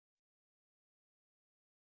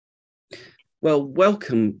Well,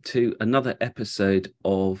 welcome to another episode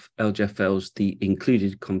of LGfL's The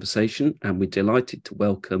Included Conversation, and we're delighted to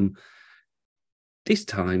welcome this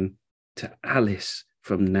time to Alice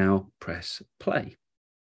from Now Press Play.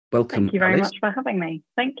 Welcome, Thank you very Alice. much for having me.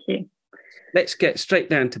 Thank you. Let's get straight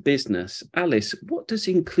down to business. Alice, what does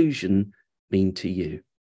inclusion mean to you?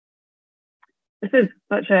 This is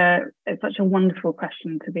such a wonderful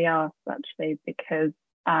question to be asked, actually, because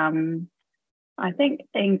I think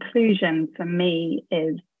inclusion for me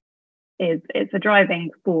is it's a driving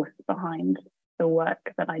force behind the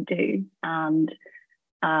work that I do, and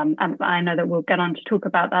I know that we'll get on to talk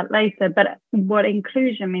about that later. But what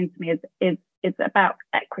inclusion means to me is it's about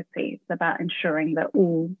equity. It's about ensuring that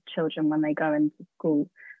all children, when they go into school,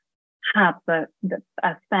 have a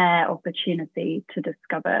fair opportunity to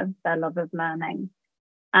discover their love of learning.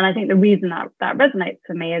 And I think the reason that resonates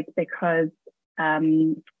for me is because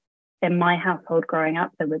in my household growing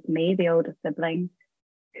up, there was me, the older sibling,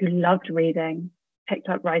 who loved reading, picked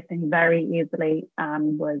up writing very easily,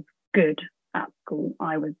 and was good at school.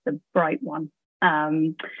 I was the bright one.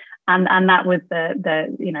 And that was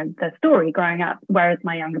the story growing up. Whereas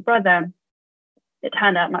my younger brother, it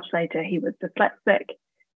turned out much later, he was dyslexic.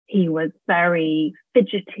 He was very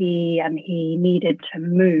fidgety and he needed to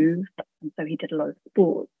move. And so he did a lot of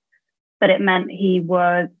sports. But it meant he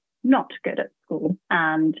was not good at school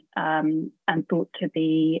and thought to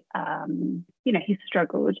be, he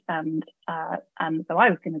struggled. And so I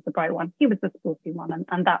was seen as the bright one. He was the sporty one.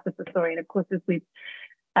 And that was the story. And of course, as we've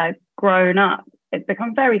grown up, it's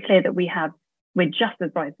become very clear that we're just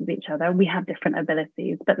as bright as each other. We have different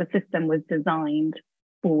abilities, but the system was designed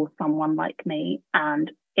for someone like me,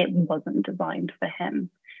 and it wasn't designed for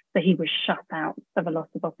him. So he was shut out of a lot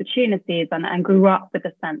of opportunities and grew up with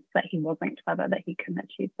the sense that he wasn't clever, that he couldn't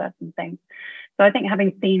achieve certain things. So I think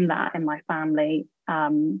having seen that in my family,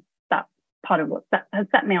 that's part of what has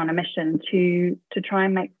set me on a mission to try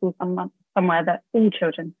and make school somewhere that all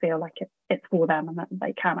children feel like it's for them and that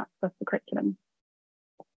they can access the curriculum.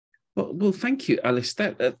 Well, thank you, Alice.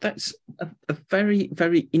 That's a very,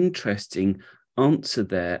 very interesting answer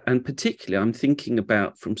there, and particularly I'm thinking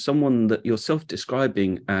about from someone that you're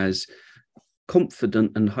self-describing as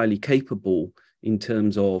confident and highly capable in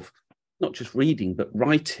terms of not just reading but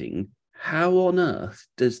writing. How on earth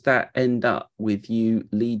does that end up with you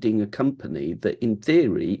leading a company that in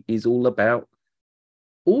theory is all about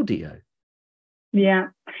audio? Yeah,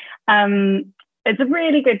 it's a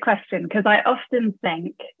really good question, because I often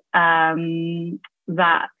think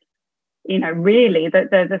that really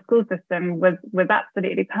the school system was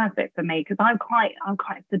absolutely perfect for me, because I'm quite a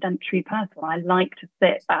sedentary person. I like to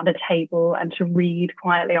sit at a table and to read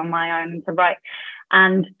quietly on my own and to write.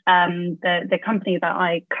 And the company that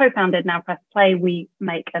I co-founded, Now Press Play, we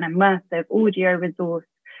make an immersive audio resource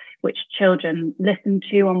which children listen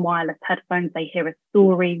to on wireless headphones. They hear a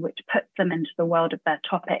story which puts them into the world of their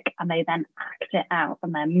topic, and they then act it out,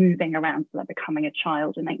 and they're moving around. So they're becoming a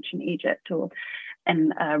child in ancient Egypt or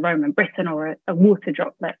in Roman Britain, or a water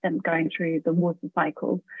droplet and going through the water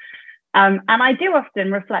cycle. And I do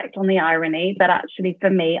often reflect on the irony that actually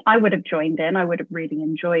for me, I would have joined in, I would have really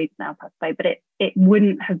enjoyed Now Press Play, but it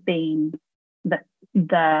wouldn't have been it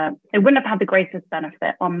wouldn't have had the greatest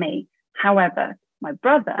benefit on me. However, my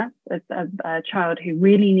brother, as a child who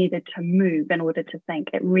really needed to move in order to think,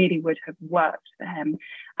 it really would have worked for him,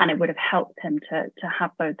 and it would have helped him to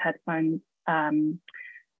have those headphones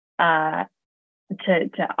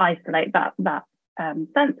to isolate that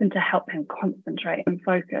sense and to help him concentrate and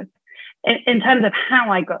focus. In terms of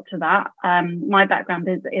how I got to that, my background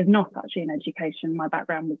is not actually in education. My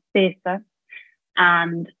background was theatre,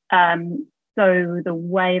 and so the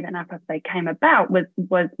way that Now Press Play came about was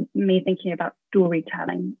me thinking about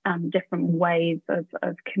storytelling and different ways of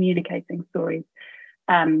communicating stories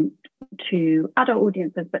to adult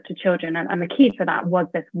audiences, but to children. And the key for that was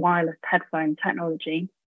this wireless headphone technology,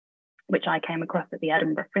 which I came across at the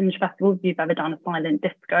Edinburgh Fringe Festival. If you've ever done a silent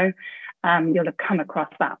disco, you'll have come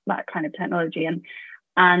across that kind of technology.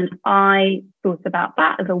 And I thought about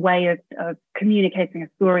that as a way of communicating a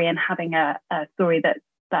story and having a story that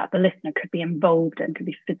the listener could be involved in, could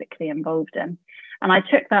be physically involved in. And I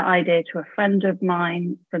took that idea to a friend of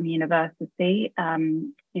mine from university,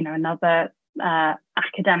 another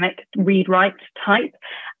academic read-write type.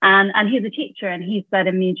 And he's a teacher, and he said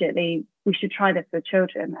immediately, we should try this with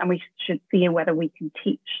children, and we should see whether we can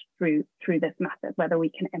teach through this method, whether we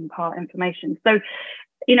can impart information. So,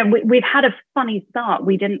 we've had a funny start.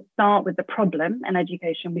 We didn't start with the problem in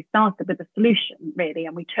education. We started with the solution, really,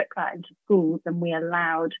 and we took that into schools, and we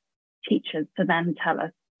allowed teachers to then tell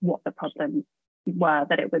us what the problems were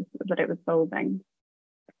that it was solving.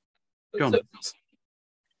 John.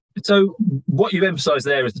 So what you've emphasised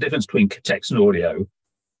there is the difference between text and audio.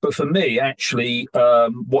 But for me, actually,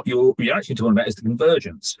 what you're actually talking about is the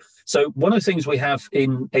convergence. So one of the things we have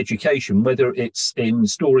in education, whether it's in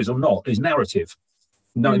stories or not, is narrative.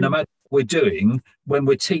 No matter what we're doing, when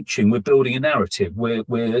we're teaching, we're building a narrative.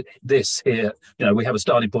 We're this here, we have a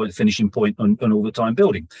starting point, a finishing point, and all the time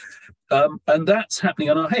building. And that's happening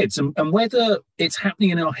in our heads. And whether it's happening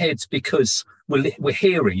in our heads because we're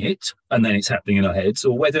hearing it and then it's happening in our heads,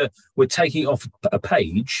 or whether we're taking it off a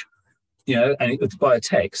page, and it's by a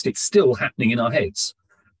text, it's still happening in our heads.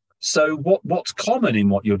 So what's common in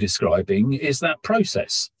what you're describing is that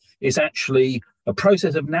process is actually a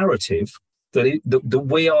process of narrative that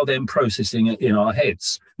we are then processing in our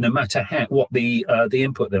heads, no matter what the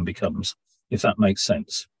input then becomes, if that makes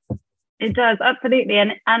sense. It does, absolutely,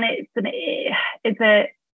 and it's an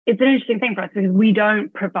interesting thing for us because we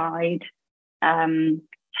don't provide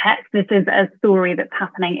text. This is a story that's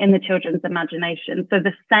happening in the children's imagination. So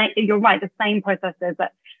you're right, the same processes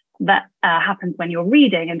that happens when you're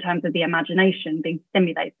reading in terms of the imagination being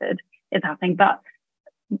stimulated is happening. But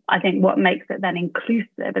I think what makes it then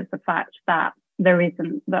inclusive is the fact that there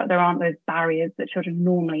aren't those barriers that children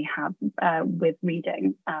normally have with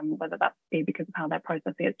reading, whether that be because of how they're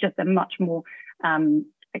processing. It's just a much more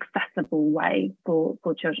accessible way for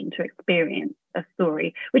children to experience a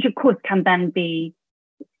story, which of course can then be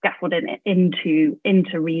scaffolded into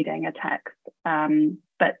reading a text.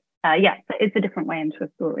 But it's a different way into a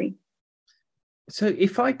story. So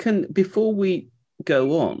if I can, before we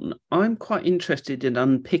go on, I'm quite interested in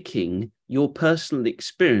unpicking your personal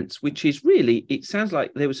experience, which is really, it sounds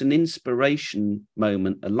like there was an inspiration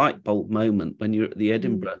moment, a light bulb moment when you're at the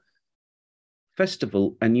Edinburgh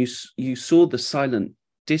Festival and you saw the silent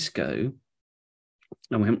disco.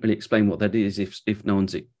 And we haven't really explained what that is if no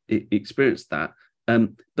one's experienced that.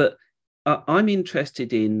 But I'm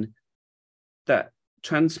interested in that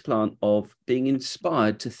transplant of being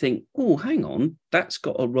inspired to think, oh, hang on, that's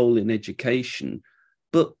got a role in education.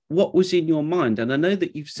 But what was in your mind? And I know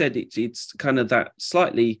that you've said it's kind of that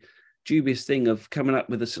slightly dubious thing of coming up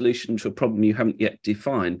with a solution to a problem you haven't yet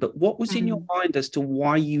defined. But what was in your mind as to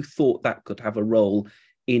why you thought that could have a role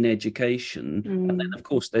in education? And then, of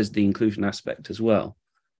course, there's the inclusion aspect as well.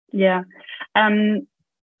 Yeah.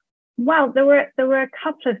 Well, there were a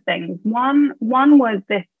couple of things. One was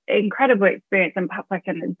this incredible experience, and perhaps I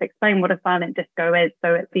can explain what a silent disco is.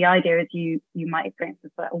 So the idea is you might experience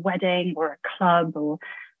this at a wedding or a club or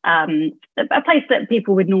a place that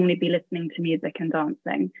people would normally be listening to music and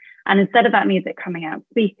dancing. And instead of that music coming out of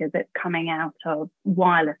speakers, it's coming out of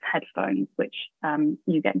wireless headphones, which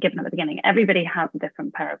you get given at the beginning. Everybody has a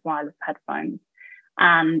different pair of wireless headphones.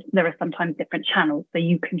 And there are sometimes different channels, so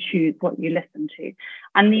you can choose what you listen to.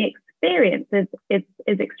 And the experience is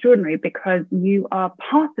extraordinary because you are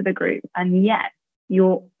part of a group and yet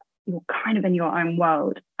you're kind of in your own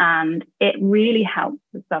world. And it really helps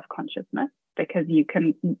with self-consciousness because you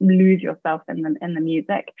can lose yourself in the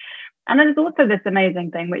music. And there's also this amazing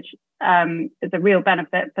thing, which is a real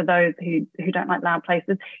benefit for those who don't like loud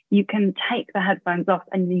places. You can take the headphones off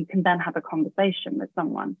and you can then have a conversation with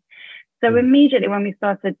someone. So immediately when we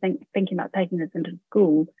started thinking about taking this into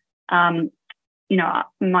school,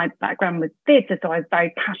 my background was theatre, so I was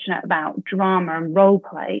very passionate about drama and role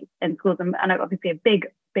play in schools. And obviously a big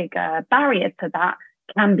barrier to that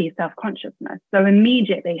can be self-consciousness. So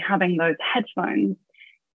immediately having those headphones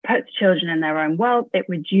puts children in their own world. It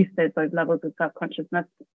reduces those levels of self-consciousness.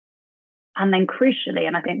 And then crucially,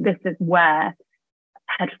 and I think this is where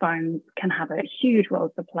headphones can have a huge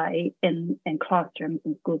role to play in classrooms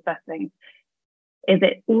and school settings, is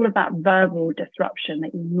it all of that verbal disruption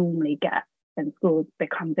that you normally get in schools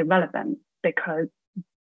becomes irrelevant because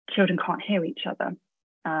children can't hear each other.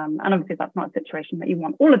 And obviously that's not a situation that you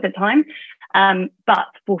want all of the time. But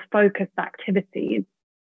for focused activities,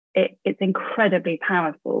 it's incredibly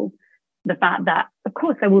powerful. The fact that, of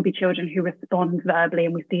course, there will be children who respond verbally,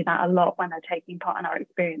 and we see that a lot when they're taking part in our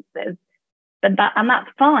experiences. But that's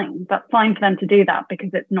fine. That's fine for them to do that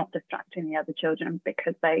because it's not distracting the other children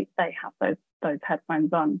because they have those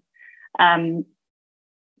headphones on. And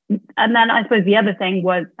then I suppose the other thing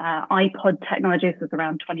was iPod technology. This was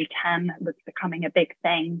around 2010, was becoming a big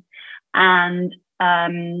thing. And,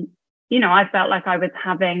 I felt like I was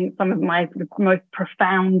having some of my sort of most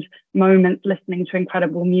profound moments listening to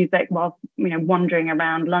incredible music whilst, wandering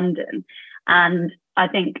around London. And I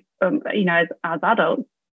think, as adults,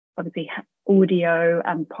 obviously audio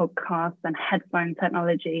and podcasts and headphone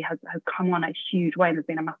technology has come on a huge way. There's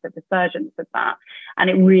been a massive resurgence of that. And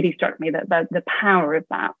it really struck me that the power of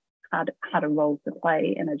that had a role to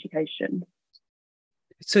play in education.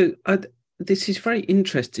 So this is very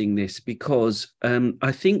interesting, this, because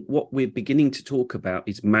I think what we're beginning to talk about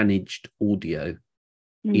is managed audio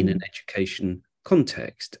in an education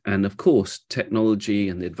context. And of course, technology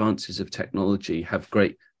and the advances of technology have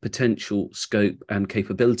great potential, scope, and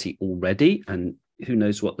capability already. And who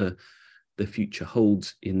knows what the future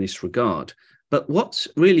holds in this regard. But what's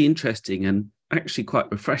really interesting and actually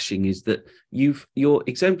quite refreshing is that your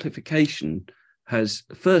exemplification has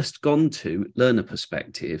first gone to learner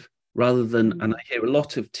perspective rather than, and I hear a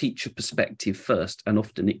lot of teacher perspective first, and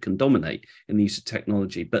often it can dominate in the use of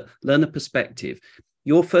technology, but learner perspective.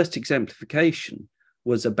 Your first exemplification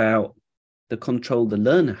was about the control the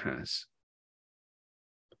learner has.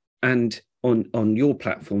 And on your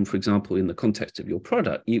platform, for example, in the context of your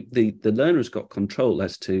product, the learner's got control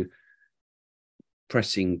as to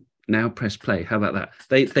pressing now press play. How about that?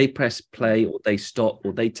 They press play, or they stop,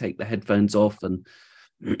 or they take the headphones off, and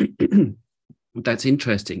that's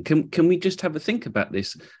interesting. Can we just have a think about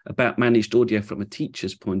this, about managed audio from a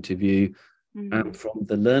teacher's point of view, and from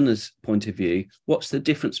the learner's point of view? What's the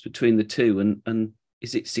difference between the two, and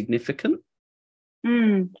is it significant?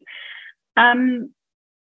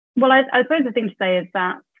 Well, I suppose the thing to say is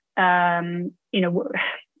that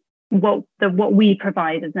what we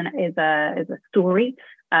provide is a story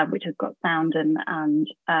which has got sound and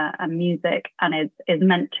music, and is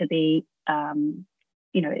meant to be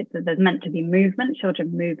there's meant to be movement,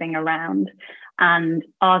 children moving around, and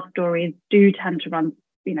our stories do tend to run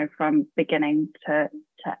from beginning to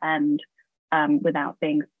end without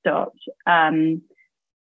being stopped. And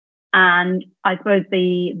I suppose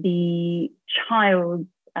the child's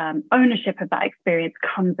ownership of that experience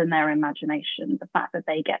comes in their imagination, the fact that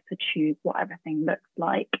they get to choose what everything looks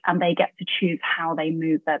like, and they get to choose how they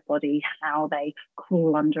move their body, how they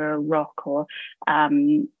crawl under a rock or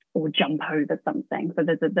jump over something. So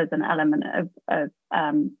there's an element of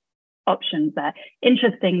options there.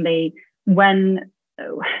 Interestingly, when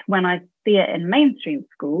I see it in mainstream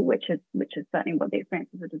school, which is certainly what the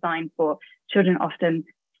experiences are designed for, children often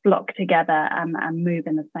flock together and move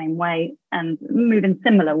in the same way and move in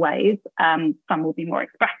similar ways. Some will be more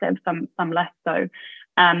expressive, some less so.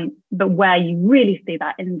 But where you really see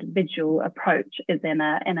that individual approach is in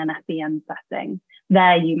an SEN setting.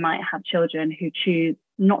 There you might have children who choose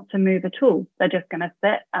not to move at all. They're just going to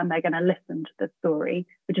sit and they're going to listen to the story,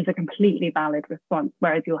 which is a completely valid response,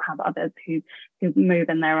 whereas you'll have others who move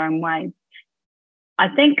in their own way. I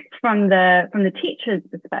think from the teacher's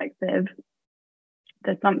perspective,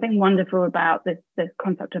 there's something wonderful about this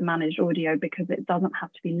concept of managed audio, because it doesn't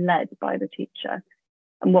have to be led by the teacher.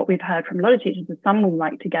 And what we've heard from a lot of teachers is some will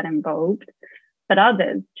like to get involved, but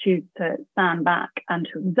others choose to stand back and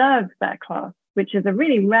to observe their class, which is a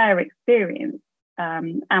really rare experience.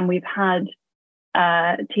 And we've had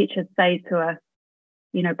teachers say to us,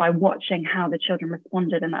 by watching how the children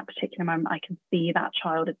responded in that particular moment, I can see that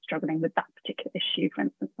child is struggling with that particular issue, for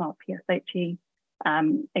instance, our PSHE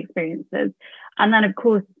experiences. And then, of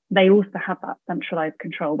course, they also have that centralized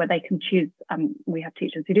control where they can choose, we have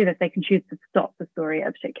teachers who do this, they can choose to stop the story at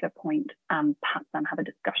a particular point and perhaps then have a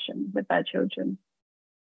discussion with their children.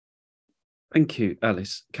 Thank you,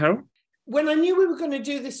 Alice. Carol? When I knew we were going to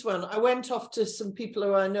do this one, I went off to some people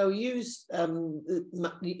who I know use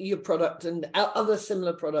your product and other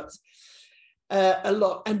similar products a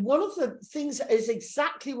lot. And one of the things is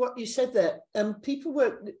exactly what you said there. People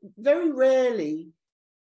were very rarely,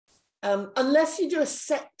 unless you do a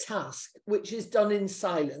set task, which is done in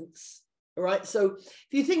silence. All right. So if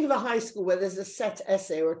you think of a high school where there's a set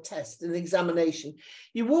essay or a test, an examination,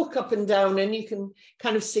 you walk up and down and you can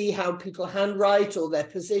kind of see how people handwrite or their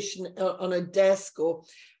position on a desk, or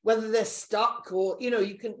whether they're stuck, or,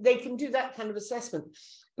 they can do that kind of assessment.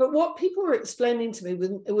 But what people were explaining to me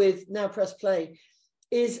with Now Press Play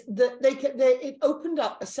is that it opened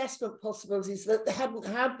up assessment possibilities that they hadn't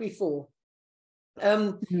had before.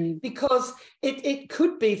 Because it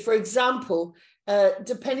could be, for example,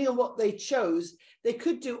 depending on what they chose, they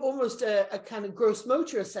could do almost a kind of gross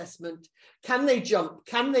motor assessment. Can they jump?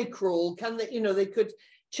 Can they crawl? Can they, they could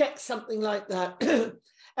check something like that.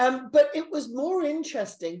 But it was more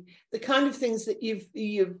interesting, the kind of things that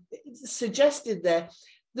you've suggested there,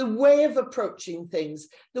 the way of approaching things,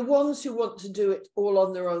 the ones who want to do it all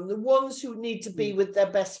on their own, the ones who need to be with their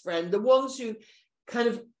best friend, the ones who kind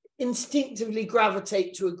of instinctively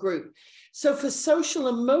gravitate to a group. So for social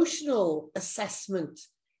emotional assessment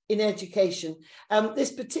in education,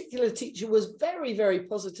 this particular teacher was very, very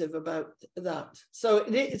positive about that. So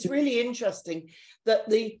it's really interesting that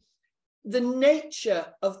the nature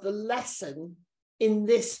of the lesson in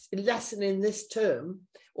this term,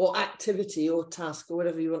 or activity or task, or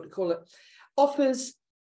whatever you want to call it, offers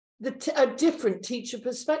a different teacher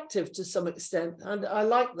perspective to some extent, and I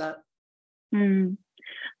like that.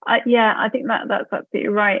 Yeah, I think that's absolutely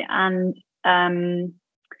right, and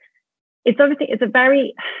it's a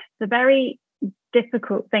very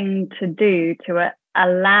difficult thing to do, to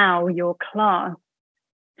allow your class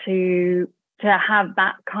to have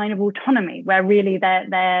that kind of autonomy, where really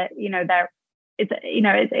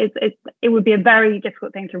it would be a very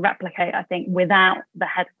difficult thing to replicate, I think, without the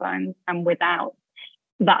headphones and without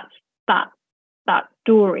that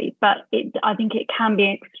story. But I think it can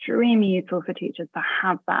be extremely useful for teachers to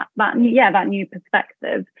have that new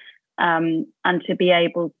perspective, and to be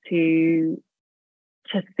able to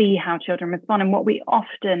see how children respond. And what we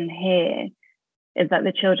often hear is that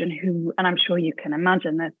the children who, and I'm sure you can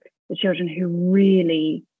imagine this, the children who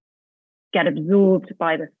really get absorbed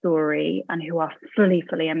by the story and who are fully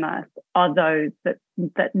immersed are those that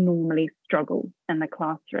normally struggle in the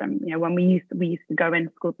classroom. When we used to go in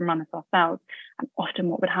schools and run this ourselves, and often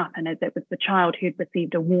what would happen is it was the child who'd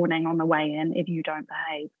received a warning on the way in: if you don't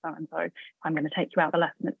behave, so and so, I'm going to take you out of the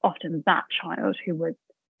lesson. It's often that child who was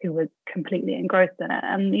completely engrossed in it.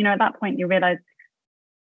 And at that point you realize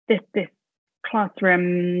this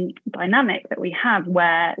classroom dynamic that we have,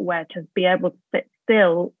 where to be able to sit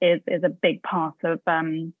still is a big part of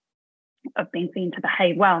being seen to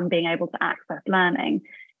behave well and being able to access learning,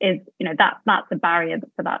 is that's a barrier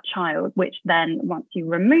for that child, which then once you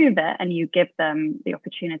remove it and you give them the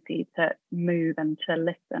opportunity to move and to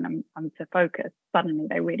listen and to focus, suddenly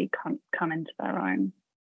they really come into their own.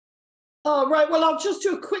 Oh, right. Well, I'll just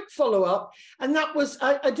do a quick follow-up. And that was,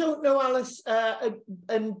 I don't know, Alice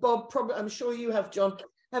and Bob, probably, I'm sure you have, John,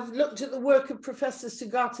 have looked at the work of Professor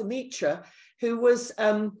Sugata Mitra, who was,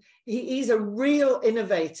 he's a real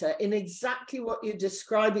innovator in exactly what you're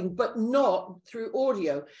describing, but not through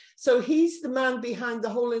audio. So he's the man behind the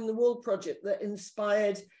Hole in the Wall project that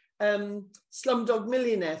inspired Slumdog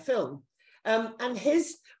Millionaire film. And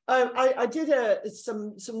his, I did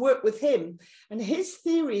some work with him, and his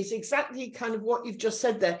theory is exactly kind of what you've just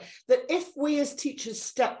said there, that if we as teachers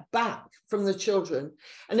step back from the children,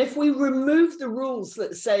 and if we remove the rules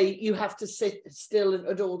that say you have to sit still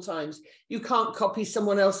at all times, you can't copy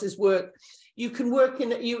someone else's work, you can work in,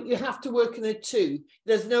 you have to work in a 2,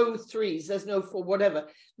 there's no 3s, there's no 4, whatever.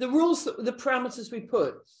 The rules, the parameters we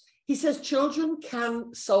put, he says children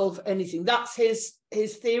can solve anything. That's his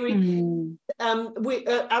theory.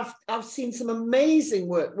 I've seen some amazing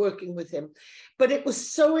work working with him, but it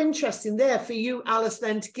was so interesting there for you, Alice,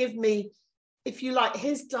 then to give me, if you like,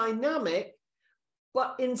 his dynamic,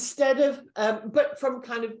 but instead of, but from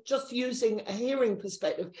kind of just using a hearing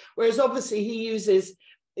perspective, whereas obviously he uses,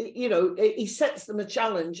 he sets them a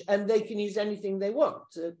challenge and they can use anything they want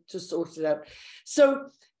to sort it out. So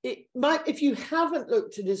it might, if you haven't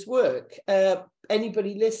looked at his work,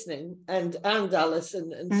 anybody listening, and Alice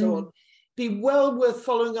and so on, be well worth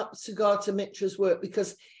following up Sugata Mitra's work,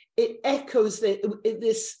 because it echoes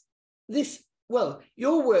well,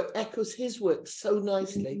 your work echoes his work so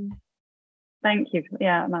nicely. Thank you.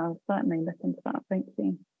 Yeah, and I'll certainly listen to that. Thank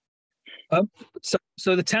you.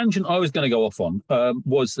 So the tangent I was going to go off on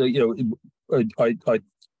was I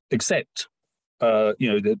accept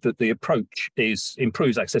that the approach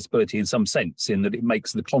improves accessibility in some sense, in that it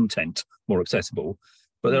makes the content more accessible.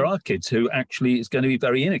 But there are kids who actually it's going to be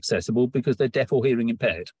very inaccessible because they're deaf or hearing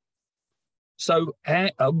impaired. So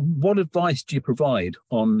what advice do you provide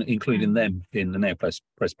on including them in the Now Press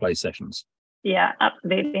Play sessions? Yeah,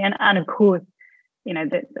 absolutely. And of course,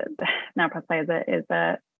 the Now Press Play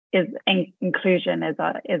is inclusion is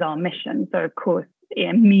our mission. So of course,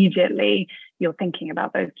 immediately you're thinking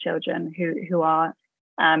about those children who are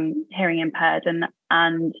hearing impaired, and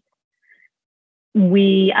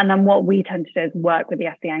then what we tend to do is work with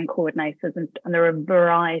the SEN coordinators, and there are a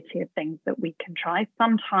variety of things that we can try.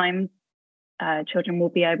 Sometimes children will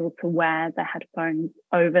be able to wear their headphones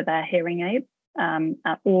over their hearing aids,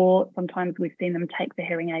 or sometimes we've seen them take the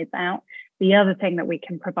hearing aids out. The other thing that we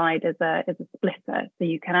can provide is a splitter, so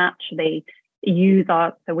you can actually use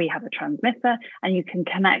so we have a transmitter, and you can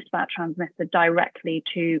connect that transmitter directly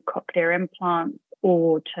to cochlear implants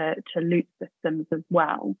or to loop systems as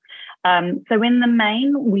well. So in the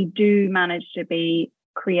main, we do manage to be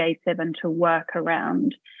creative and to work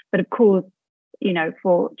around. But of course,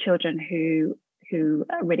 for children who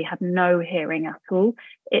really have no hearing at all,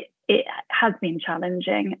 it has been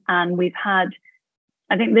challenging. And we've had,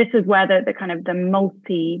 I think this is where the kind of the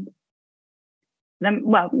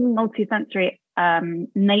multi-sensory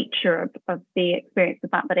nature of the experience, the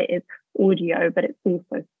fact that it is audio, but it's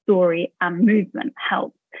also story and movement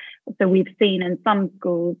helps. So we've seen in some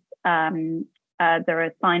schools there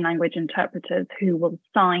are sign language interpreters who will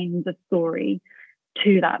sign the story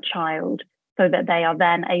to that child so that they are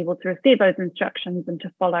then able to receive those instructions and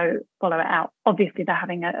to follow it out. Obviously, they're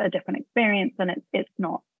having a different experience, and it's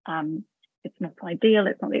not ideal.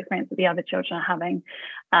 It's not the experience that the other children are having,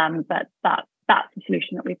 but that's the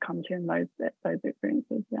solution that we've come to in those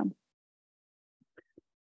experiences. Yeah.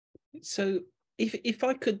 So if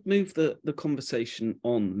I could move the conversation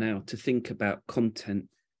on now to think about content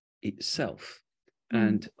itself,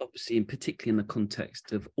 and obviously in particularly in the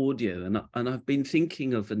context of audio, and I've been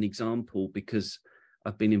thinking of an example because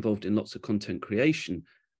I've been involved in lots of content creation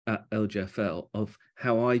at LGfL of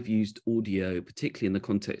how I've used audio, particularly in the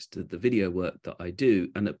context of the video work that I do,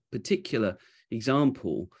 and a particular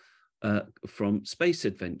example from Space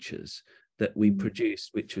Adventures that we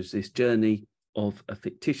produced, which was this journey of a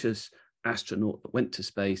fictitious astronaut that went to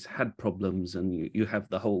space, had problems, and you have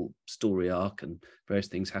the whole story arc and various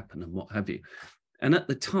things happen and what have you. And at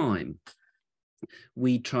the time,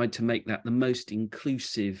 we tried to make that the most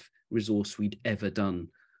inclusive resource we'd ever done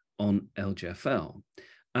on LGfL.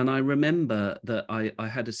 And I remember that I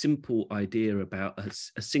had a simple idea about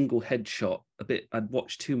a single headshot. I'd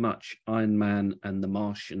watched too much Iron Man and The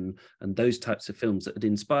Martian and those types of films that had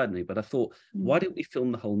inspired me. But I thought, why don't we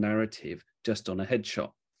film the whole narrative just on a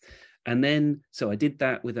headshot? And then, so I did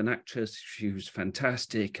that with an actress. She was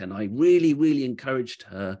fantastic. And I really, really encouraged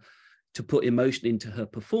her to put emotion into her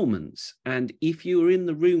performance. And if you were in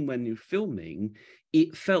the room when you're filming,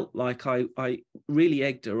 it felt like I really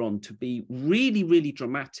egged her on to be really, really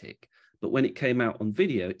dramatic. But when it came out on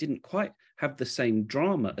video, it didn't quite have the same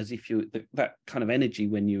drama as if that kind of energy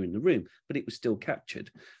when you're in the room, but it was still captured.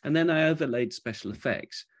 And then I overlaid special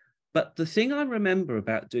effects. But the thing I remember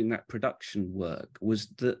about doing that production work was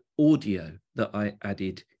the audio that I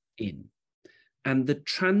added in and the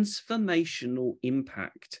transformational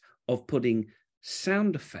impact of putting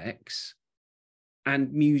sound effects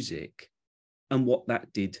and music and what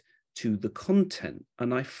that did to the content.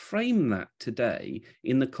 And I frame that today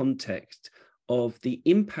in the context of the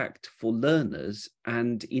impact for learners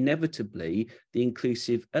and inevitably the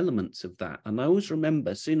inclusive elements of that. And I always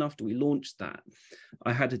remember soon after we launched that,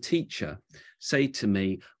 I had a teacher say to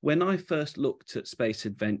me, when I first looked at Space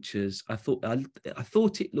Adventures, I thought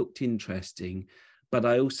it looked interesting, but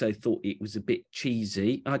I also thought it was a bit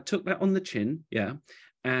cheesy. I took that on the chin, yeah.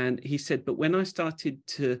 And he said, but when I started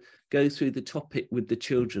to go through the topic with the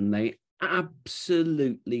children, they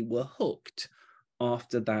absolutely were hooked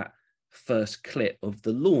after that first clip of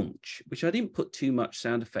the launch, which I didn't put too much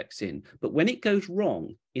sound effects in. But when it goes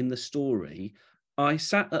wrong in the story, I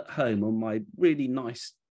sat at home on my really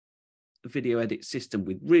nice video edit system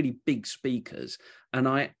with really big speakers, and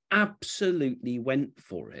I absolutely went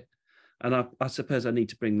for it. And I suppose I need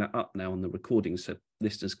to bring that up now on the recording so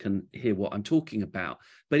listeners can hear what I'm talking about.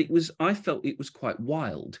 But I felt it was quite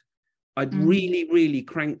wild. I'd really, really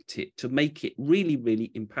cranked it to make it really,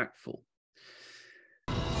 really impactful.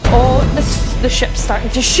 Oh, the ship's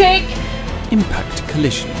starting to shake. Impact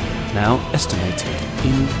collision now estimated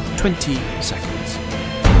in 20 seconds.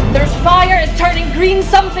 There's fire, it's turning green,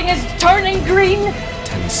 something is turning green.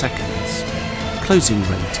 10 seconds. Closing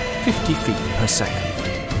rate 50 feet per second.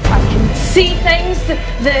 I can see things,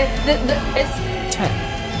 it's... 10.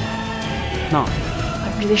 9.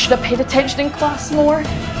 I really should have paid attention in class more.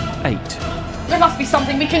 8. There must be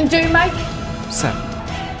something we can do, Mike. 7.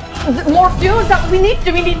 More fuel, is that what we need?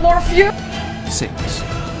 Do we need more fuel? 6.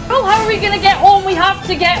 Well, how are we going to get home? We have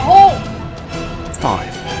to get home. 5.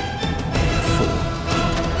 4. 3.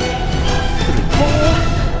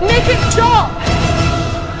 Oh, make it stop!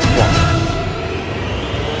 1.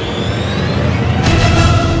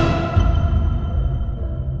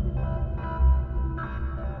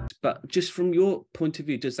 But just from your point of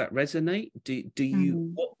view, does that resonate? Do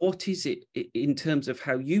you what is it in terms of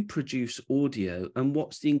how you produce audio, and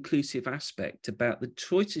what's the inclusive aspect about the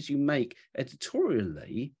choices you make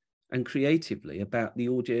editorially and creatively about the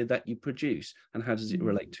audio that you produce, and how does it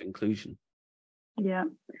relate to inclusion? Yeah.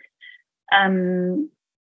 I'm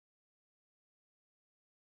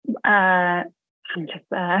just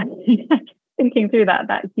thinking through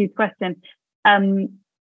that huge question.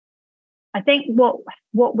 I think what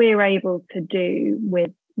we're able to do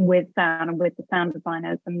with sound and with the sound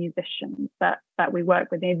designers and musicians that we work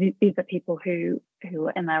with, these are people who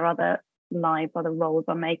are in their other lives, other roles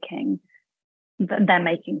are making, they're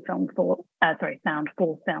making sound for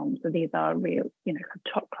film. So these are real,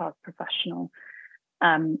 top class professional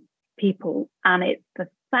people, and it's the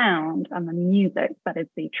sound and the music that is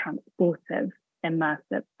the transportive,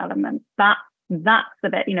 immersive element. that's the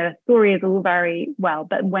bit, a story is all very well,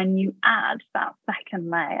 but when you add that second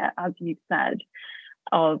layer, as you said,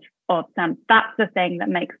 of sound, that's the thing that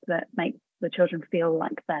makes the children feel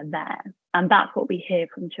like they're there. And that's what we hear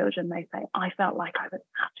from children. They say, I felt like I was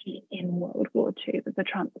actually in World War II. There's a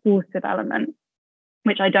transportive element,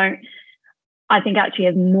 which I think actually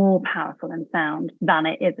is more powerful in sound than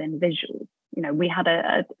it is in visuals. We had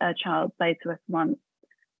a child say to us once,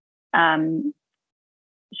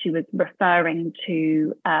 she was referring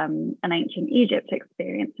to an ancient Egypt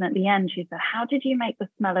experience. And at the end, she said, how did you make the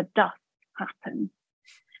smell of dust happen?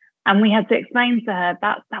 And we had to explain to her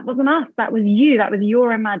that wasn't us, that was you, that was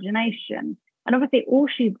your imagination. And obviously all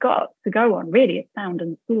she's got to go on really is sound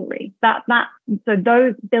and story. So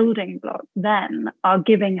those building blocks then are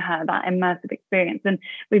giving her that immersive experience. And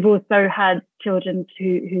we've also had children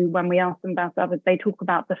who when we ask them about others, they talk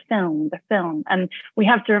about the film. And we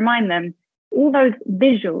have to remind them, all those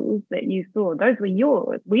visuals that you saw, those were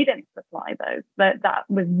yours. We didn't supply those. That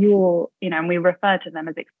was your, and we refer to them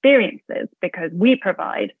as experiences because we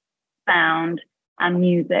provide sound and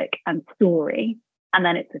music and story, and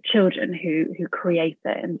then it's the children who create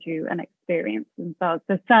it into an experience themselves.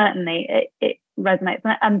 So certainly it resonates.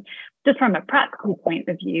 And just from a practical point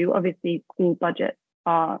of view, obviously school budgets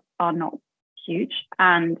are not huge,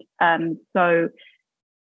 and so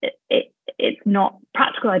it's not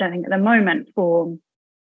practical, I don't think, at the moment for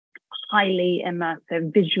highly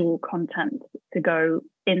immersive visual content to go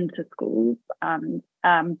into schools.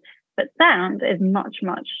 But sound is much,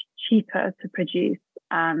 much cheaper to produce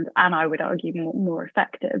and I would argue more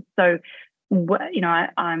effective. So,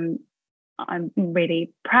 I'm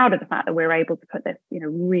really proud of the fact that we're able to put this,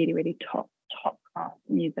 really, really top class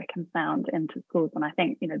music and sound into schools. And I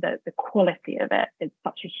think, the quality of it is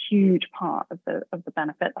such a huge part of the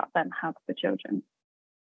benefit that then has for children.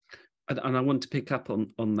 And I want to pick up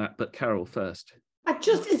on that, but Carol first.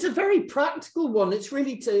 It's a very practical one. It's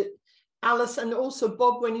really to Alice and also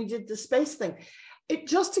Bob when you did the space thing. It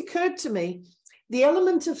just occurred to me, the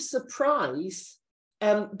element of surprise,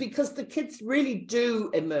 because the kids really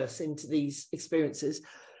do immerse into these experiences.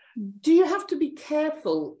 Do you have to be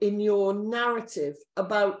careful in your narrative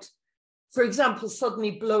about, for example,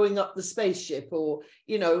 suddenly blowing up the spaceship or,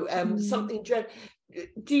 something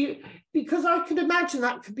because I could imagine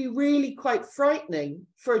that could be really quite frightening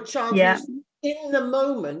for a child who's in the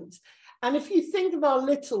moment. And if you think of our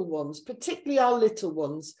little ones, particularly our little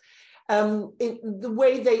ones, in the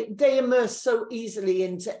way they immerse so easily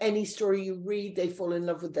into any story you read, they fall in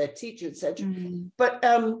love with their teacher, etc. But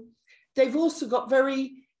they've also got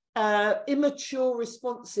very immature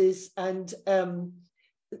responses and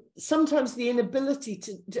sometimes the inability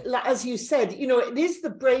to, as you said, it is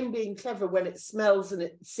the brain being clever when it smells and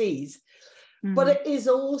it sees, but it is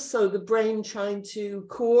also the brain trying to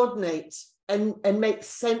coordinate and make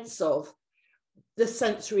sense of the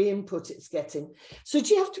sensory input it's getting. So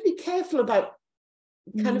do you have to be careful about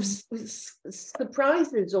kind of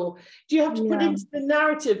surprises, or do you have to put into the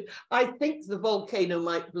narrative, I think the volcano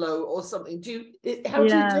might blow or something? How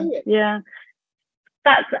do you do it? Yeah,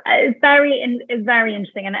 it's very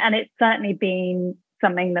interesting, and it's certainly been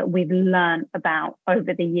something that we've learned about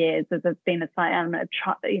over the years, as there's been a slight element of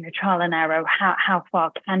trial and error. How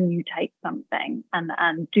far can you take something,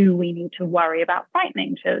 and do we need to worry about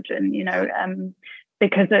frightening children?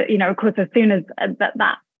 Because of course, as soon as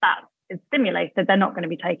that is stimulated, they're not going to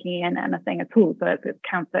be taking in anything at all. So it's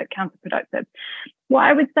counterproductive. What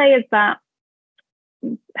I would say is that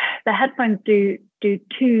the headphones do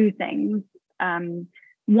two things.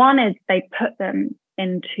 One is they put them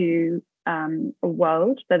into a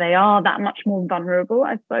world, so they are that much more vulnerable,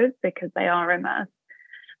 I suppose, because they are immersed.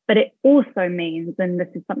 But it also means, and this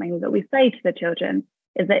is something that we say to the children,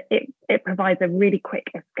 is that it provides a really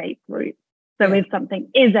quick escape route. So if something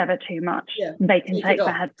is ever too much, they can take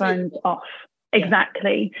the headphones off.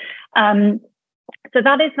 Exactly. So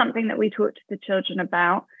that is something that we talk to the children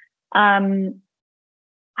about.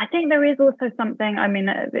 I think there is also something,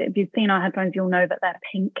 if you've seen our headphones, you'll know that they're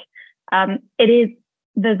pink.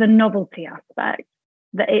 There's a novelty aspect,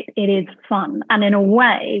 that it is fun. And in a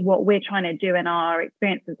way, what we're trying to do in our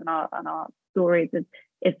experiences and our stories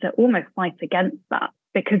is to almost fight against that,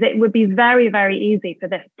 because it would be very, very easy for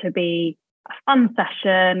this to be a fun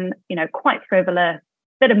session, quite frivolous,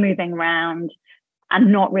 bit of moving around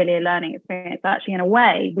and not really a learning experience. Actually, in a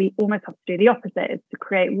way, we almost have to do the opposite, is to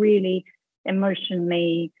create really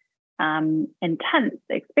emotionally intense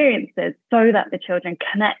experiences so that the children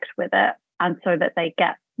connect with it and so that they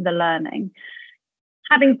get the learning.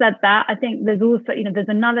 Having said that, I think there's also, there's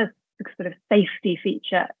another sort of safety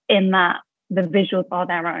feature in that the visuals are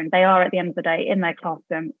their own. They are, at the end of the day, in their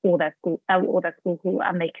classroom or their school hall,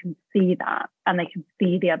 and they can see that, and they can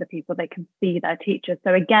see the other people, they can see their teachers.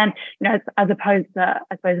 So again, as opposed to,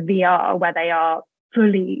 I suppose, VR, where they are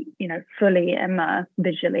fully immersed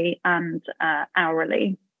visually and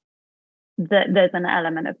aurally, there's an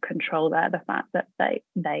element of control there. The fact that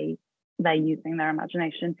they're using their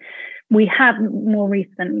imagination. We have more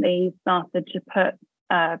recently started to put,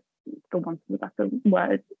 for want of a better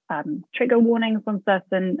word, trigger warnings on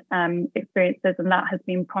certain experiences, and that has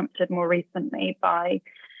been prompted more recently by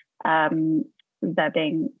there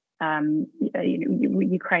being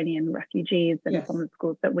Ukrainian refugees in some of the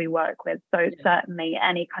schools that we work with. So certainly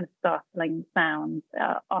any kind of startling sounds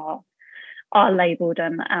are labelled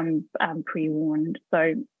and pre-warned.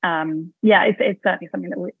 So it's certainly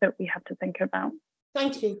something that we have to think about.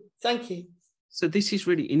 Thank you. So this is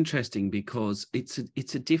really interesting because it's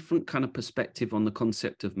a different kind of perspective on the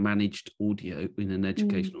concept of managed audio in an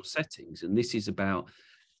educational settings, and this is about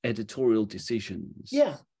editorial decisions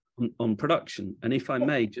on production. And if I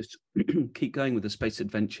may just keep going with the Space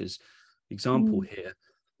Adventures example here,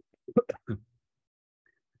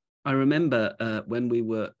 I remember when we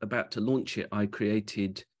were about to launch it, I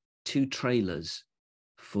created 2 trailers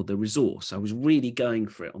for the resource. I was really going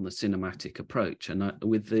for it on the cinematic approach. And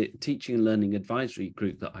with the teaching and learning advisory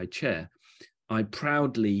group that I chair, I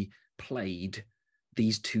proudly played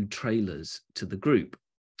these 2 trailers to the group.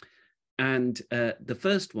 And the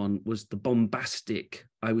first one was the bombastic.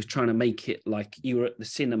 I was trying to make it like you were at the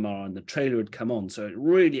cinema and the trailer had come on. So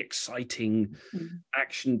really exciting,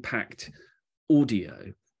 action-packed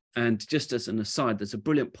audio. And just as an aside, there's a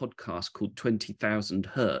brilliant podcast called 20,000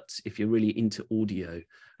 Hertz if you're really into audio.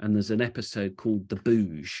 And there's an episode called The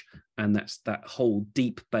Booge. And that's that whole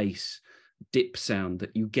deep bass dip sound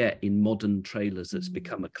that you get in modern trailers that's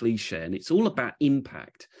become a cliche. And it's all about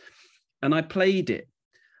impact. And I played it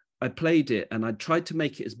and I tried to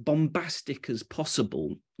make it as bombastic as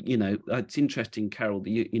possible. It's interesting, Carol,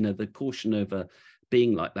 the caution over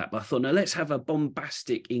being like that, but I thought, no, let's have a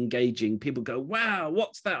bombastic, engaging, people go, wow,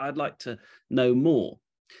 what's that? I'd like to know more.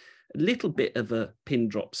 A little bit of a pin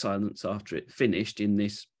drop silence after it finished in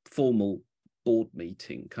this formal board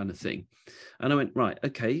meeting kind of thing. And I went, right,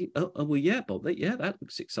 okay, well, yeah, Bob, that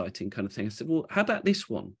looks exciting kind of thing. I said, well, how about this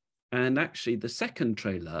one? And actually the second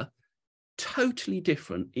trailer, totally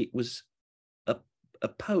different. It was a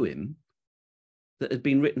poem that had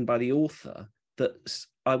been written by the author that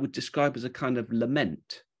I would describe as a kind of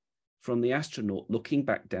lament from the astronaut looking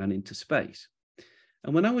back down into space.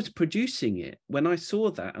 And when I was producing it, when I saw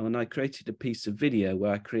that, and I created a piece of video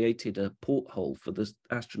where I created a porthole for the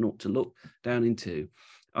astronaut to look down into,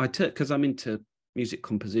 I took, because I'm into music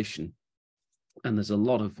composition, and there's a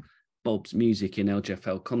lot of Bob's music in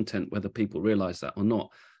LGfL content, whether people realize that or not.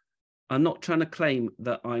 I'm not trying to claim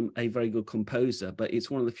that I'm a very good composer, but it's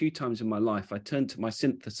one of the few times in my life I turned to my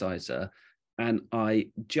synthesizer and I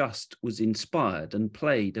just was inspired and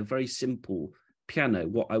played a very simple piano,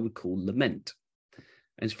 what I would call lament.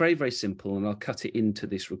 And it's very, very simple, and I'll cut it into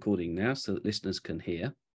this recording now so that listeners can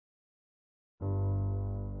hear.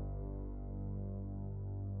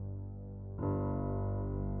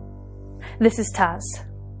 This is Taz.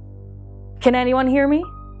 Can anyone hear me?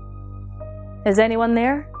 Is anyone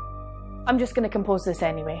there? I'm just going to compose this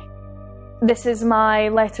anyway. This is my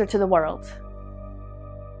letter to the world.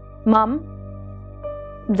 Mum,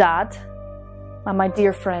 Dad, and my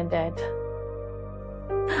dear friend Ed.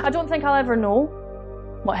 I don't think I'll ever know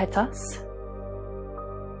what hit us.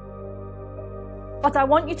 But I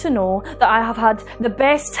want you to know that I have had the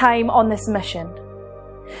best time on this mission.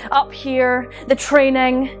 Up here, the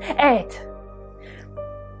training, Ed.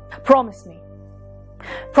 Promise me.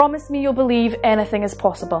 Promise me you'll believe anything is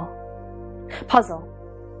possible. Puzzle.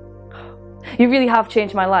 You really have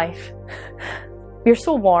changed my life. You're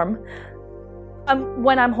so warm.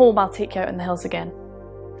 When I'm home, I'll take you out in the hills again.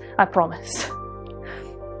 I promise.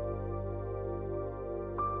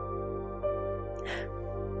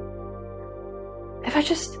 If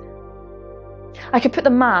I could put the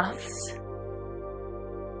maths,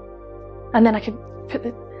 and then I could put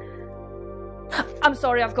the... I'm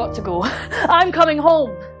sorry, I've got to go. I'm coming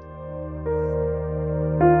home.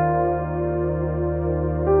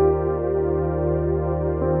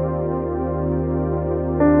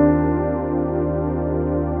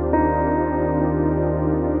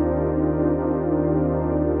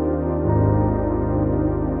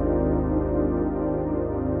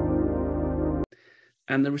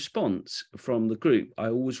 And the response from the group, I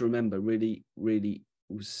always remember really, really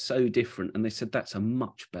was so different. And they said, that's a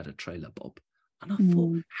much better trailer, Bob. And I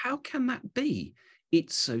thought, how can that be?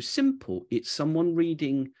 It's so simple. It's someone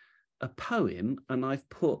reading a poem and I've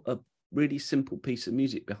put a really simple piece of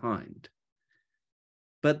music behind.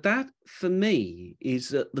 But that, for me,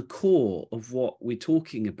 is at the core of what we're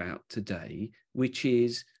talking about today, which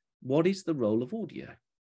is what is the role of audio,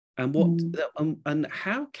 and and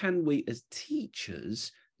how can we as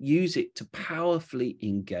teachers use it to powerfully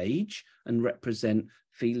engage and represent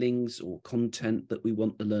feelings or content that we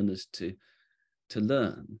want the learners to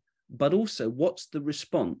learn, but also what's the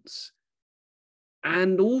response?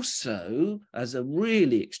 And also, as a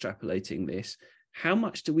really extrapolating this, how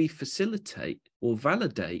much do we facilitate or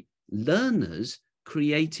validate learners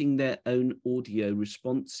creating their own audio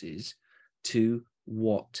responses to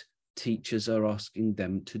what teachers are asking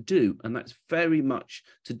them to do? And that's very much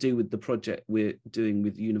to do with the project we're doing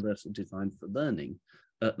with Universal Design for Learning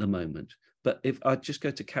at the moment. But if I just go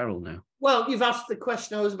to Carol now. Well, you've asked the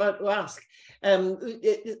question I was about to ask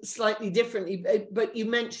slightly differently, but you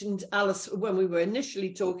mentioned, Alice, when we were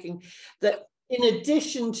initially talking, that in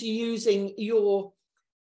addition to using your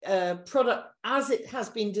product as it has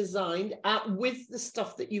been designed with the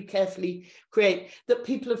stuff that you carefully create, that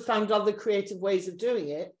people have found other creative ways of doing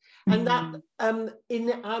it, and that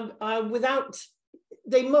without,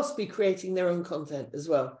 they must be creating their own content as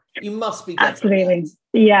well. You must be getting absolutely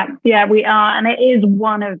that. Yeah, we are, and it is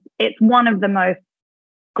one of the most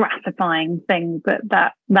gratifying things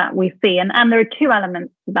that we see, and there are two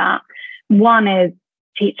elements to that. One is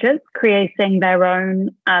teachers creating their own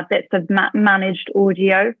bits of managed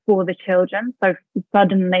audio for the children. So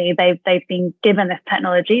suddenly they've been given this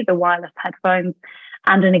technology, the wireless headphones,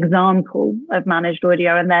 and an example of managed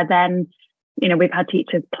audio, and they're then, we've had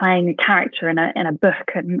teachers playing a character in a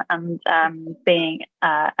book and doing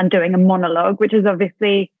a monologue, which is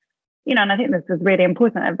obviously, and I think this is really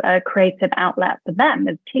important, a creative outlet for them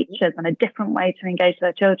as teachers and a different way to engage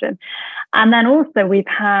their children. And then also we've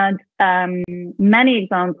had many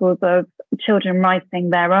examples of children writing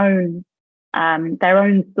their own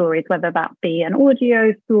stories, whether that be an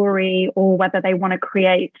audio story or whether they want to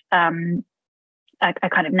create a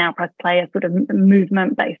kind of now press play, a sort of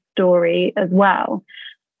movement-based story as well.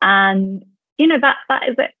 And that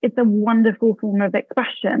is it's a wonderful form of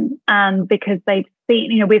expression, and because they've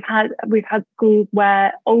seen, we've had schools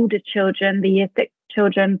where older children, the year 6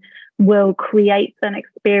 children, will create an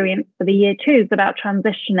experience for the year 2s about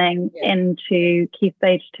transitioning into Key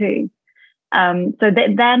Stage 2. So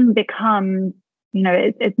that then becomes,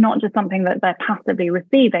 it's not just something that they're passively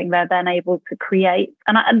receiving, they're then able to create.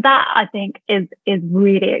 And that, I think, is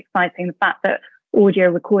really exciting. The fact that audio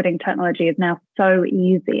recording technology is now so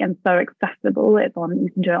easy and so accessible. You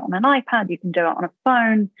can do it on an iPad, you can do it on a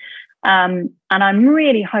phone. And I'm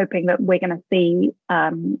really hoping that we're going to see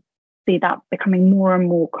that becoming more and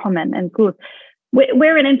more common in schools. We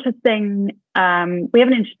have an interesting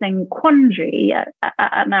quandary at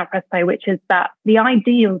Now Press Play, which is that the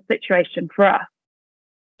ideal situation for us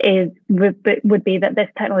would be that this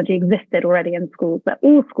technology existed already in schools, that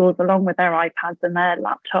all schools, along with their iPads and their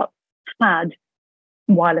laptops, had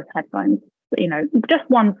wireless headphones, just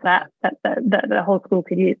one set that the whole school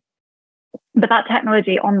could use. But that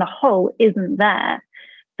technology on the whole isn't there.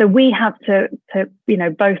 So we have to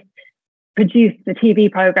both produce the TV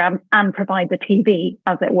programs and provide the TV,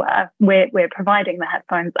 as it were. We're providing the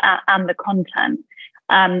headphones and the content.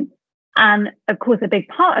 And of course, a big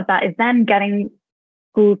part of that is then getting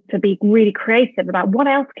schools to be really creative about what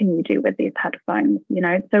else can you do with these headphones.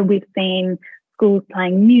 So we've seen schools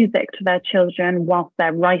playing music to their children whilst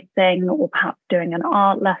they're writing, or perhaps doing an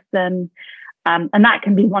art lesson. And that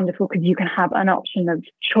can be wonderful because you can have an option of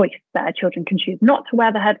choice there. Children can choose not to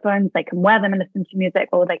wear the headphones, they can wear them and listen to music,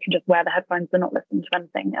 or they can just wear the headphones and not listen to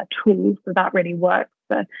anything at all. So that really works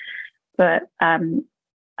for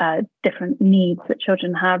different needs that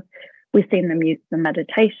children have. We've seen them used for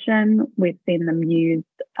meditation. We've seen them used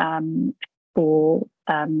for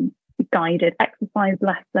guided exercise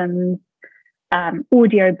lessons.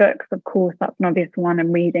 Audio books, of course, that's an obvious one,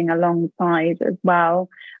 and reading alongside as well.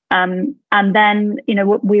 And then,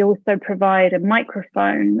 we also provide a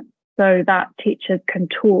microphone so that teachers can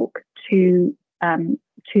talk to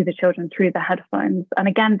the children through the headphones. And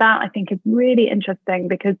again, that I think is really interesting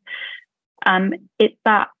because it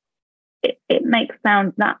makes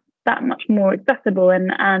sounds that much more accessible,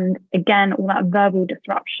 and again, all that verbal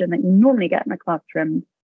disruption that you normally get in a classroom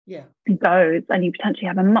goes, and you potentially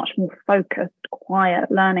have a much more focused,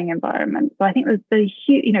 quiet learning environment. So I think there's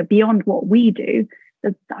huge, beyond what we do,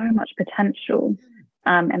 there's so much potential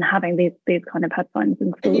in having these kind of headphones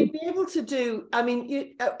in schools. And you'd be able to do,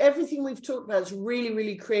 everything we've talked about is really,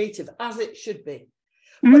 really creative, as it should be.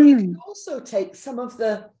 But you can also take some of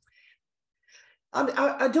the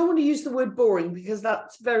I don't want to use the word boring because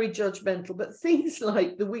that's very judgmental, but things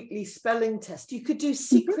like the weekly spelling test, you could do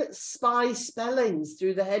secret spy spellings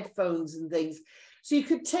through the headphones and things. So you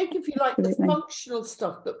could take, if you like, the functional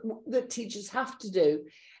stuff that teachers have to do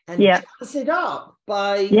and jazz it up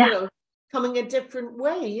by, you know, coming a different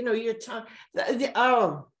way. You know, your time.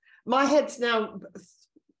 Oh, my head's now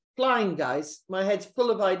flying, guys. My head's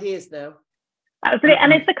full of ideas now. Absolutely.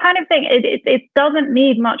 And it's the kind of thing, it doesn't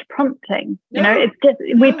need much prompting. You know, it's just,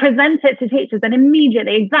 we present it to teachers and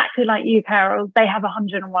immediately, exactly like you, Carol, they have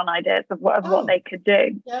 101 ideas of what they could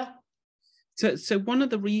do. Yeah. So one of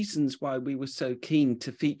the reasons why we were so keen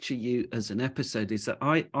to feature you as an episode is that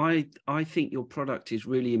I think your product is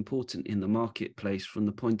really important in the marketplace from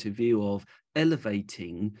the point of view of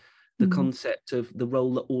elevating the concept of the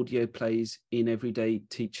role that audio plays in everyday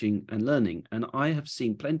teaching and learning. And I have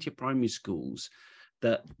seen plenty of primary schools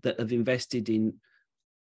that have invested in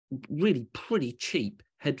really pretty cheap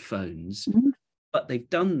headphones, but they've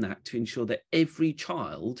done that to ensure that every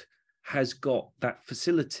child has got that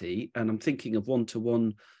facility. And I'm thinking of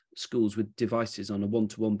one-to-one schools with devices on a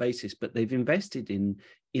one-to-one basis, but they've invested in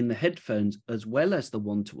the headphones as well as the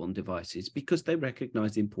one-to-one devices because they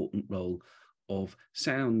recognize the important role of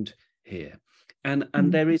sound here. And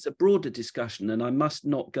there is a broader discussion, and I must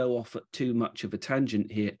not go off at too much of a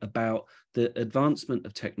tangent here about the advancement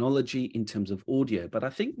of technology in terms of audio. But I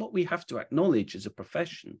think what we have to acknowledge as a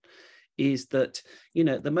profession is that, you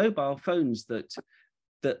know, the mobile phones that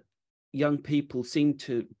young people seem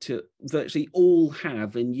to virtually all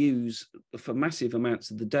have and use for massive amounts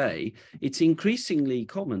of the day, it's increasingly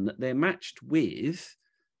common that they're matched with,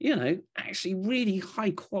 you know, actually really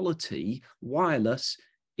high quality wireless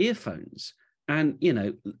earphones. And, you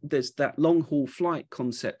know, there's that long haul flight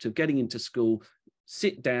concept of getting into school,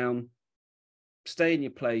 sit down, stay in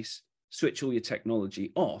your place, switch all your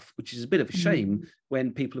technology off, which is a bit of a shame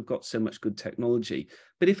when people have got so much good technology.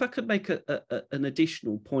 But if I could make an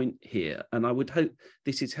additional point here, and I would hope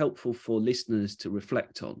this is helpful for listeners to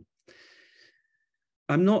reflect on.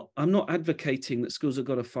 I'm not advocating that schools have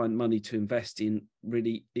got to find money to invest in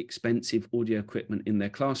really expensive audio equipment in their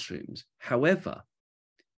classrooms. However,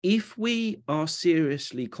 if we are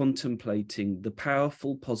seriously contemplating the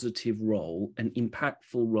powerful, positive role, and impactful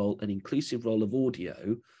role, and inclusive role of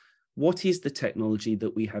audio, what is the technology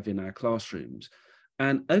that we have in our classrooms?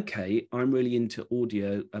 And okay, I'm really into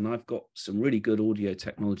audio and I've got some really good audio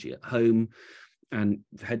technology at home and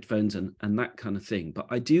headphones and that kind of thing. But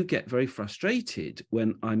I do get very frustrated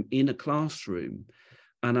when I'm in a classroom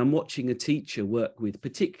and I'm watching a teacher work with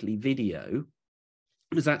particularly video,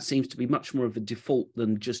 because that seems to be much more of a default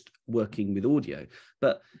than just working with audio.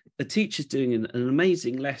 But a teacher's doing an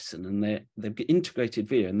amazing lesson and they've got integrated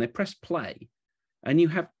video and they press play, and you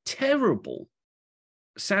have terrible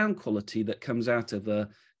sound quality that comes out of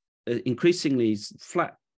increasingly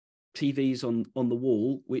flat TVs on the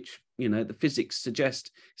wall, which, you know, the physics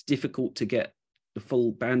suggest it's difficult to get the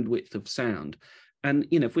full bandwidth of sound. And,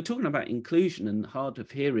 you know, if we're talking about inclusion and hard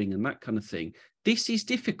of hearing and that kind of thing, this is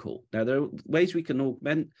difficult. Now, there are ways we can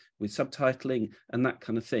augment with subtitling and that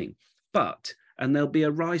kind of thing. But, and there'll be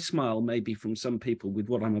a wry smile maybe from some people with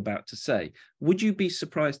what I'm about to say, would you be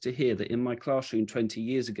surprised to hear that in my classroom 20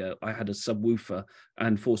 years ago, I had a subwoofer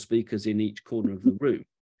and 4 speakers in each corner of the room?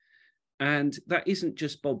 And that isn't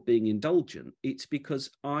just Bob being indulgent. It's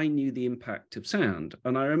because I knew the impact of sound.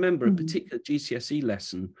 And I remember a particular GCSE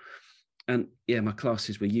lesson. And yeah, my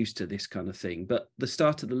classes were used to this kind of thing. But the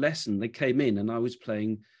start of the lesson, they came in and I was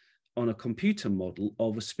playing on a computer model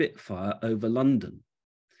of a Spitfire over London.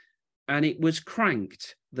 And it was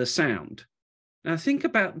cranked, the sound. Now think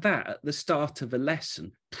about that at the start of a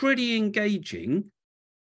lesson. Pretty engaging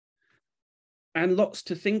and lots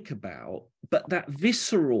to think about, but that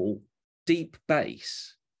visceral, deep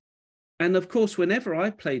bass. And of course, whenever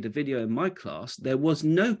I played a video in my class, there was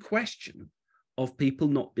no question of people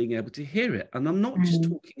not being able to hear it. And I'm not just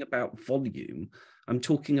talking about volume, I'm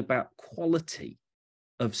talking about quality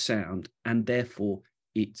of sound and therefore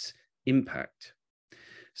its impact.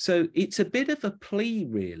 So it's a bit of a plea,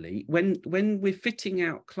 really, when we're fitting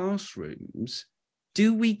out classrooms,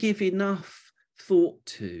 do we give enough thought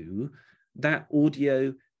to that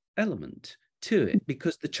audio element to it?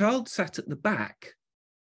 Because the child sat at the back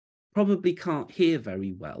probably can't hear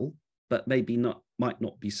very well, but maybe might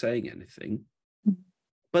not be saying anything.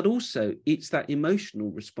 But also it's that emotional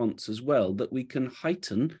response as well that we can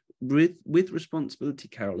heighten with responsibility,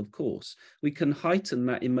 Carol, of course. We can heighten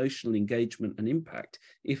that emotional engagement and impact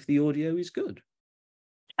if the audio is good.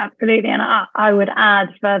 Absolutely. And I would add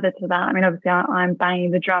further to that. I mean, obviously I'm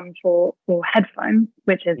banging the drum for headphones,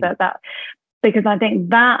 which is that because I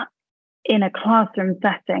think that in a classroom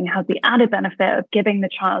setting has the added benefit of giving the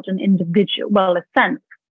child an individual, well, a sense.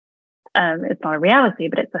 It's not a reality,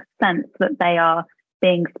 but it's a sense that they are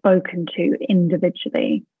being spoken to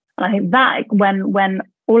individually. And I think that when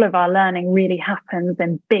all of our learning really happens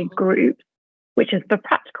in big groups, which is for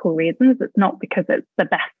practical reasons, it's not because it's the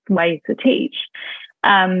best way to teach.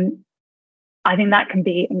 I think that can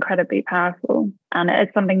be incredibly powerful, and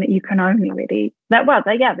it's something that you can only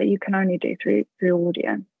that you can only do through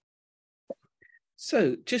audio.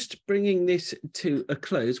 So, just bringing this to a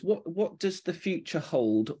close, what does the future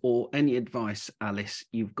hold, or any advice, Alice,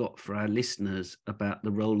 you've got for our listeners about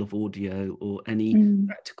the role of audio, or any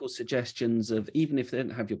practical suggestions of, even if they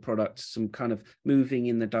don't have your product, some kind of moving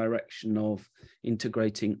in the direction of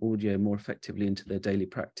integrating audio more effectively into their daily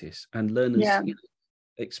practice and learners'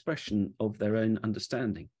 expression of their own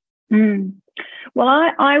understanding?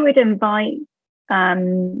 Well, I would invite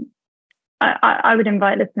I would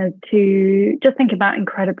invite listeners to just think about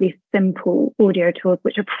incredibly simple audio tools,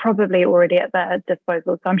 which are probably already at their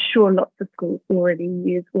disposal. So I'm sure lots of schools already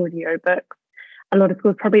use audio books. A lot of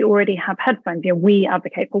schools probably already have headphones. We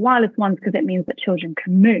advocate for wireless ones because it means that children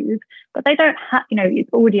can move, but they don't have,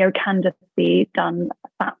 audio can just be done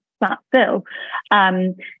that still.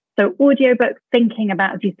 So audiobooks, thinking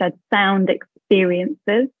about, as you said, sound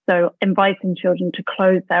experiences. So inviting children to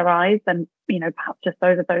close their eyes and, perhaps just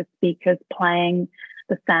over those speakers playing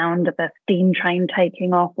the sound of a steam train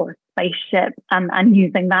taking off or a spaceship, and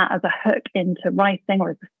using that as a hook into writing or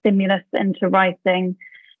as a stimulus into writing.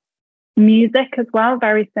 Music as well,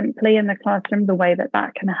 very simply in the classroom, the way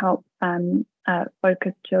that can help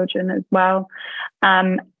focus children as well.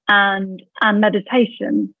 And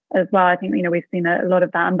meditation as well. I think, we've seen a lot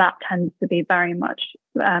of that, and that tends to be very much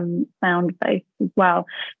sound-based as well.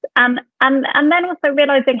 And then also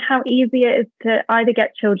realizing how easy it is to either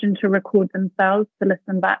get children to record themselves to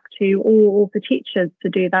listen back to, or for teachers to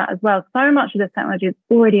do that as well. So much of this technology is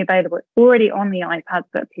already available. It's already on the iPads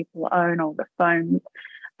that people own, or the phones.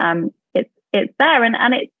 It's there,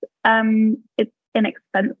 and it's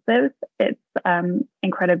inexpensive. It's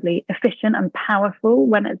incredibly efficient and powerful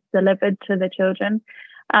when it's delivered to the children.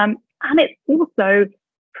 And it's also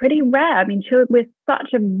pretty rare. I mean, we're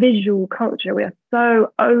such a visual culture. We are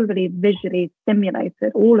so overly visually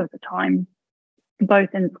stimulated all of the time, both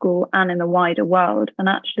in school and in the wider world. And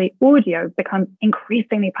actually, audio becomes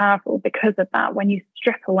increasingly powerful because of that. When you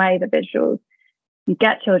strip away the visuals, you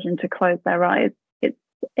get children to close their eyes.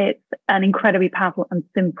 It's an incredibly powerful and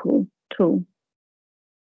simple tool.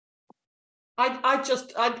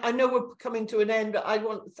 I know we're coming to an end, but I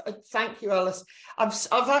want to thank you, Alice.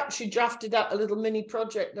 I've actually drafted out a little mini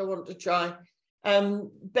project I want to try,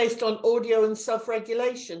 based on audio and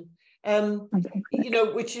self-regulation.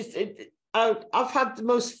 Which is I've had the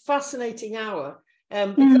most fascinating hour.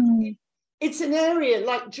 Because it's an area,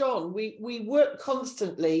 like John, we work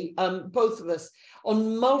constantly, both of us,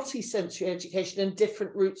 on multi-sensory education and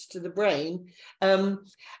different routes to the brain. And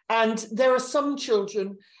there are some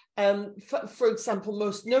children, for example,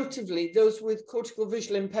 most notably, those with cortical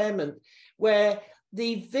visual impairment, where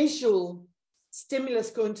the visual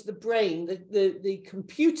stimulus going to the brain, the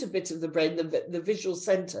computer bit of the brain, the visual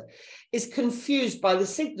center, is confused by the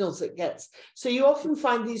signals it gets. So you often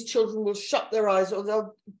find these children will shut their eyes, or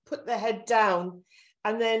they'll put their head down,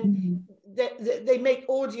 and then they make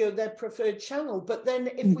audio their preferred channel. But then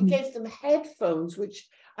if we gave them headphones, which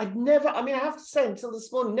I have to say, until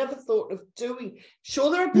this morning, never thought of doing. Sure,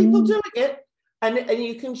 there are people doing it, and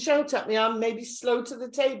you can shout at me, I'm maybe slow to the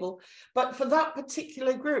table, but for that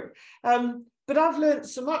particular group, but I've learned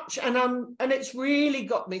so much, and it's really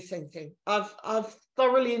got me thinking. I've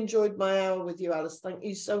thoroughly enjoyed my hour with you, Alice. Thank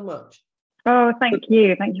you so much. Oh, thank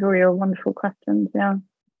you for your wonderful questions. Yeah.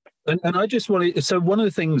 And I just wanted, so one of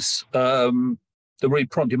the things that really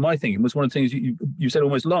prompted my thinking was one of the things you said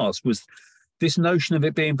almost last, was this notion of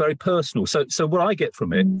it being very personal. So what I get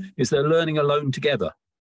from it is they're learning alone together.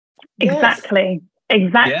 Exactly. Yeah?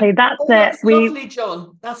 That's it. That's lovely,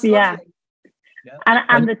 John. That's lovely. Yeah.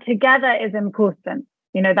 And the together is important.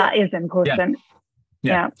 That is important.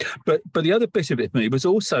 Yeah. But the other bit of it for me was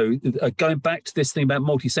also going back to this thing about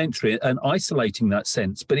multisensory and isolating that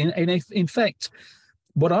sense. But in fact,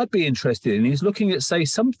 what I'd be interested in is looking at, say,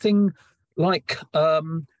 something like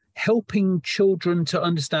helping children to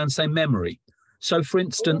understand, say, memory. So, for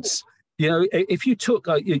instance, if you took,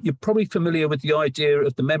 you're probably familiar with the idea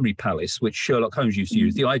of the memory palace, which Sherlock Holmes used to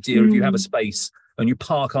use, the idea of you have a space and you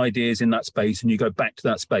park ideas in that space and you go back to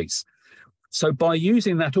that space. So by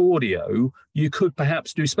using that audio, you could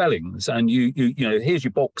perhaps do spellings, and you know, here's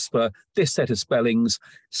your box for this set of spellings,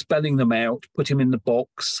 spelling them out, put them in the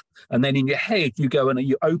box, and then in your head you go and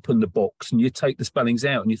you open the box and you take the spellings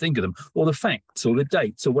out and you think of them, or the facts, or the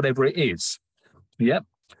dates, or whatever it is. Yep.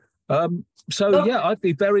 So yeah, I'd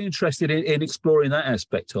be very interested in exploring that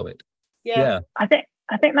aspect of it. Yeah. I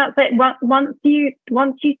think that's it. Once you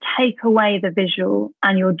take away the visual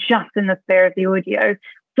and you're just in the sphere of the audio,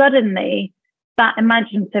 suddenly that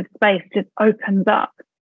imaginative space just opens up.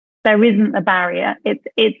 There isn't a barrier.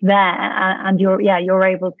 It's there, and you're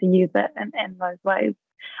able to use it in those ways.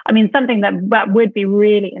 I mean, something that would be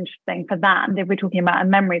really interesting for that, and if we're talking about a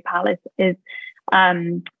memory palace, is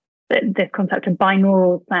this concept of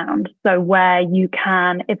binaural sound. So where you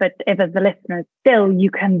can, if the listener is still, you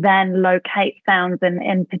can then locate sounds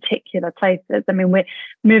in particular places. I mean, we're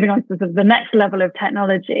moving on to the next level of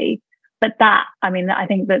technology, but I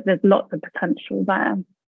think that there's lots of potential there.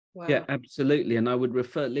 Wow. Yeah, absolutely. And I would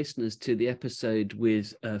refer listeners to the episode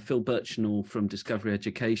with Phil Birchnall from Discovery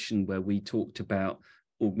Education, where we talked about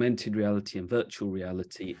augmented reality and virtual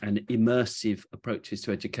reality and immersive approaches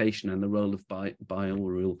to education and the role of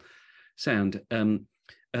binaural sound.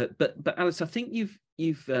 But Alice, I think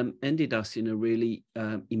you've ended us in a really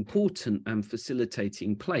important and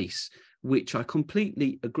facilitating place, which I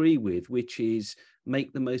completely agree with, which is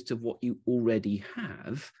make the most of what you already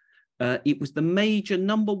have. It was the major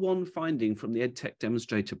number one finding from the EdTech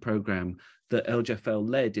demonstrator program that LGfL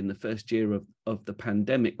led in the first year of the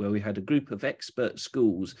pandemic, where we had a group of expert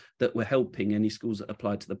schools that were helping any schools that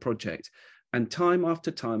applied to the project. And time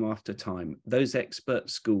after time after time, those expert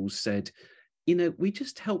schools said, you know, we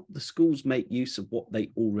just help the schools make use of what they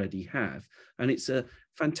already have. And it's a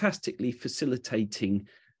fantastically facilitating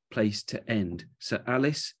place to end. So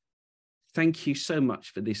Alice, thank you so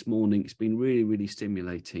much for this morning. It's been really, really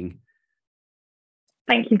stimulating.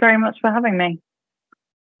 Thank you very much for having me.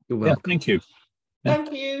 You're welcome. Yeah, thank you.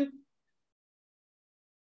 Thank you.